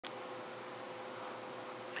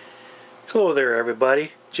Hello there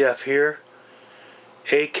everybody, Jeff here,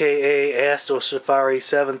 aka Astro Safari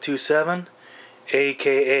 727,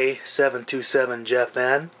 aka 727 Jeff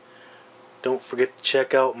N. Don't forget to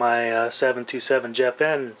check out my 727 Jeff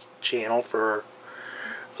N channel for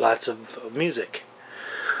lots of music.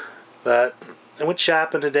 But I went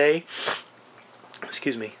shopping today,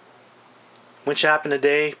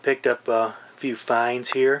 picked up a few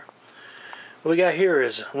finds here. What we got here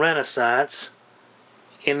is Renaissance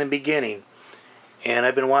in the beginning, and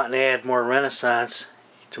I've been wanting to add more Renaissance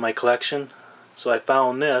to my collection, so I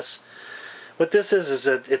found this. What this is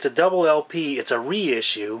it's a double LP. It's a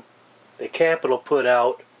reissue that Capitol put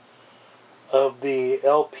out of the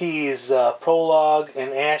LP's Prologue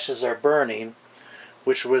and Ashes Are Burning,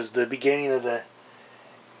 which was the beginning of the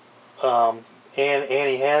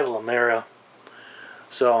Annie Haslam era.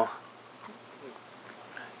 So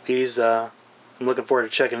these I'm looking forward to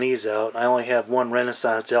checking these out. I only have one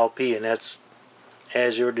Renaissance LP, and that's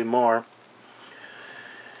Azure Dumore.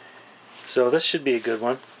 So this should be a good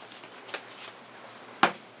one.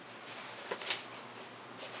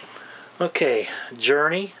 Okay,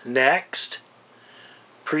 Journey next.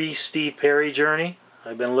 Pre-Steve Perry Journey.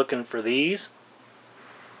 I've been looking for these.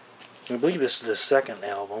 I believe this is the second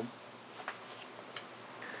album.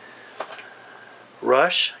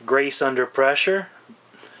 Rush, Grace Under Pressure.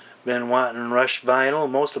 Been wanting Rush vinyl.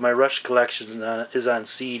 Most of my Rush collection is on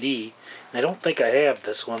CD. And I don't think I have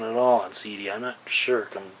this one at all on CD. I'm not sure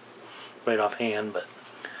right offhand, but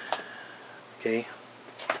okay.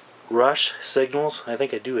 Rush, Signals. I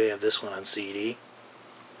think I do have this one on CD.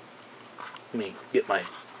 Let me get my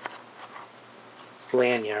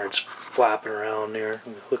lanyards flopping around there. Let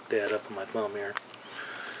me hook that up on my thumb here.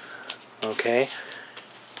 Okay.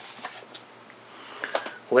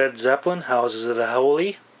 Led Zeppelin, Houses of the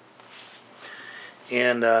Holy.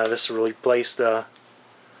 And this will replace the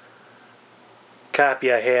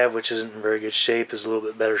copy I have, which isn't in very good shape. There's a little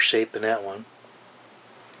bit better shape than that one.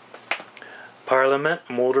 Parliament,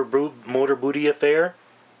 Motor Booty Affair.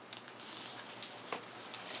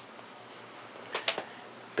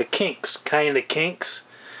 The Kinks, Kinda Kinks.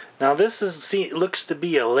 Now this looks to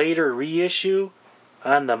be a later reissue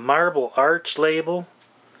on the Marble Arch label,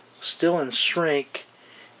 still in shrink.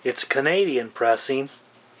 It's Canadian pressing.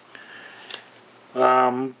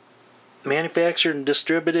 Manufactured and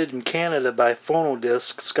distributed in Canada by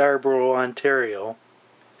Phonodisc, Scarborough, Ontario.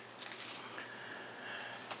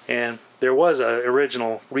 And there was an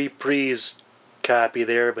original reprise copy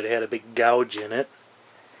there, but it had a big gouge in it.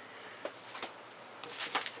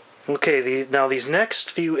 Okay, now these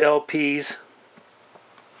next few LPs,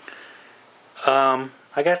 I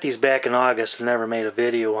got these back in August and never made a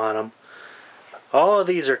video on them. All of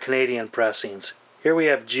these are Canadian pressings. Here we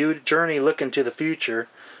have Journey Looking to the Future,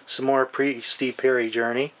 some more pre-Steve Perry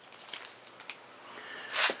Journey.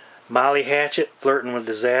 Molly Hatchet, Flirting with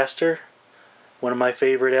Disaster, one of my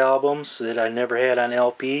favorite albums that I never had on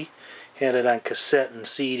LP. Had it on cassette and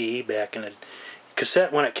CD back in the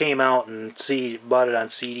cassette when it came out, and bought it on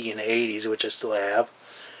CD in the 80s, which I still have.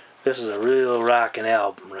 This is a real rockin'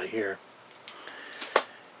 album right here.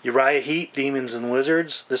 Uriah Heep, Demons and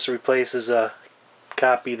Wizards. This replaces a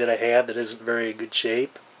copy that I had that isn't very good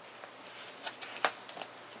shape.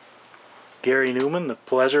 Gary Newman, The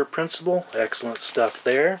Pleasure Principle. Excellent stuff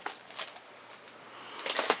there.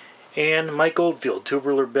 And Mike Oldfield,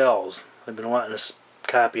 Tubular Bells. I've been wanting a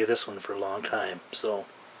copy of this one for a long time. So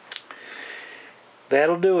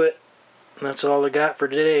that'll do it. That's all I got for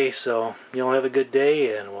today. So y'all have a good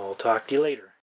day, and we'll talk to you later.